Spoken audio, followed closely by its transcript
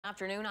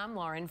afternoon. I'm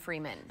Lauren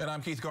Freeman. And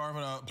I'm Keith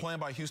Garvin. A plan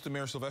by Houston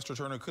Mayor Sylvester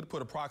Turner could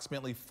put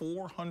approximately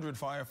 400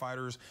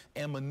 firefighters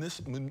and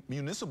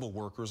municipal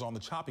workers on the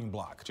chopping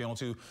block. Channel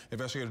 2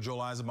 investigator Joel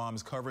Eisenbaum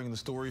is covering the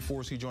story for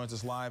us. He joins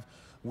us live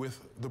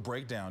with the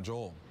breakdown.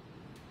 Joel.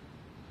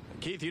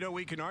 Keith, you know,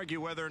 we can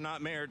argue whether or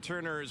not Mayor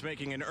Turner is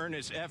making an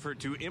earnest effort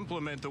to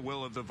implement the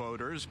will of the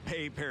voters,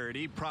 pay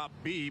parity, Prop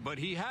B, but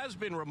he has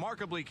been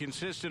remarkably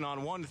consistent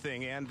on one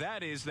thing, and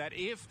that is that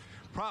if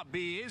Prop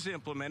B is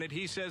implemented,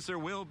 he says there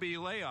will be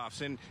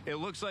layoffs, and it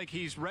looks like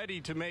he's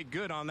ready to make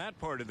good on that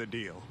part of the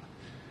deal.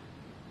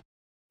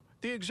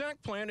 The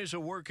exact plan is a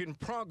work in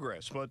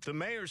progress, but the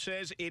mayor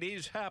says it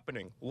is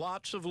happening.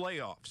 Lots of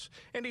layoffs.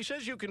 And he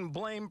says you can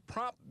blame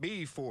Prop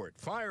B for it,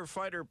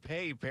 firefighter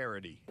pay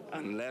parity.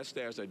 Unless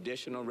there's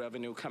additional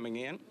revenue coming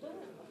in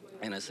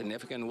a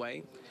significant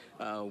way,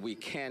 we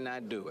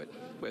cannot do it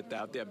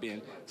without there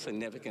being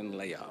significant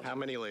layoffs. How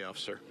many layoffs,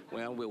 sir?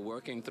 Well, we're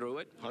working through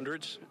it.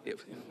 Hundreds?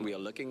 We are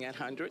looking at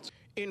hundreds.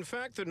 In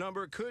fact, the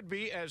number could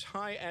be as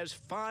high as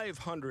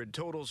 500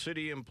 total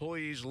city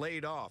employees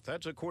laid off.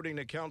 That's according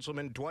to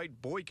Councilman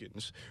Dwight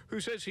Boykins,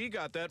 who says he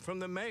got that from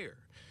the mayor.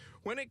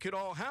 When it could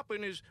all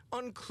happen is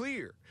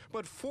unclear,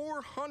 but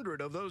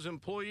 400 of those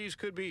employees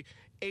could be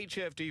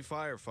HFD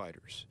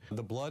firefighters.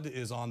 The blood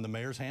is on the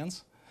mayor's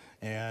hands,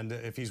 and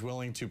if he's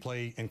willing to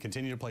play and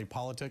continue to play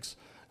politics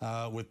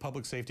with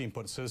public safety and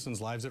put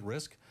citizens' lives at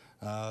risk,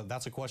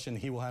 that's a question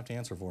he will have to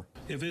answer for.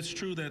 If it's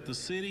true that the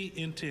city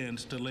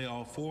intends to lay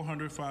off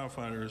 400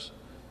 firefighters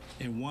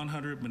and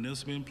 100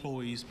 municipal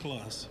employees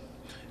plus,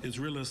 it's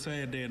really a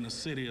sad day in the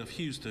city of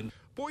Houston.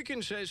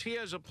 Boykin says he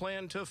has a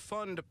plan to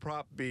fund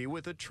Prop B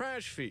with a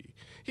trash fee.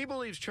 He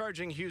believes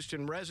charging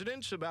Houston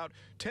residents about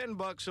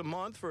 $10 a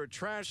month for a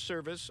trash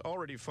service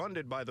already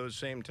funded by those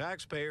same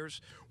taxpayers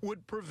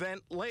would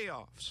prevent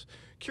layoffs.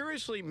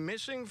 Curiously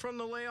missing from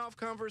the layoff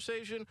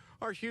conversation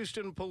are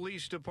Houston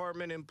Police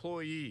Department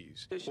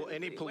employees. Will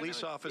any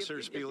police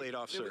officers be laid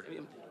off, sir?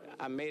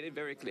 I made it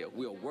very clear.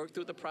 We'll work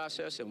through the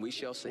process and we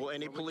shall see. Will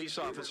any police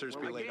officers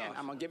be laid off?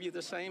 I'm going to give you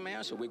the same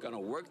answer. We're going to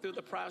work through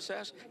the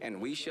process and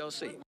we shall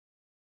see.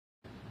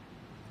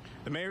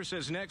 The mayor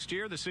says next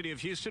year the city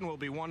of Houston will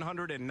be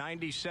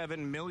 $197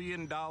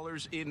 million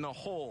in the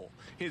hole.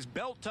 His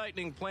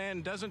belt-tightening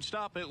plan doesn't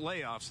stop at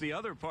layoffs. The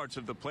other parts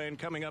of the plan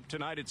coming up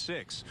tonight at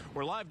 6.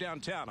 We're live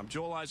downtown. I'm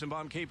Joel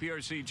Eisenbaum,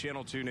 KPRC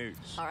Channel 2 News.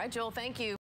 All right, Joel, thank you.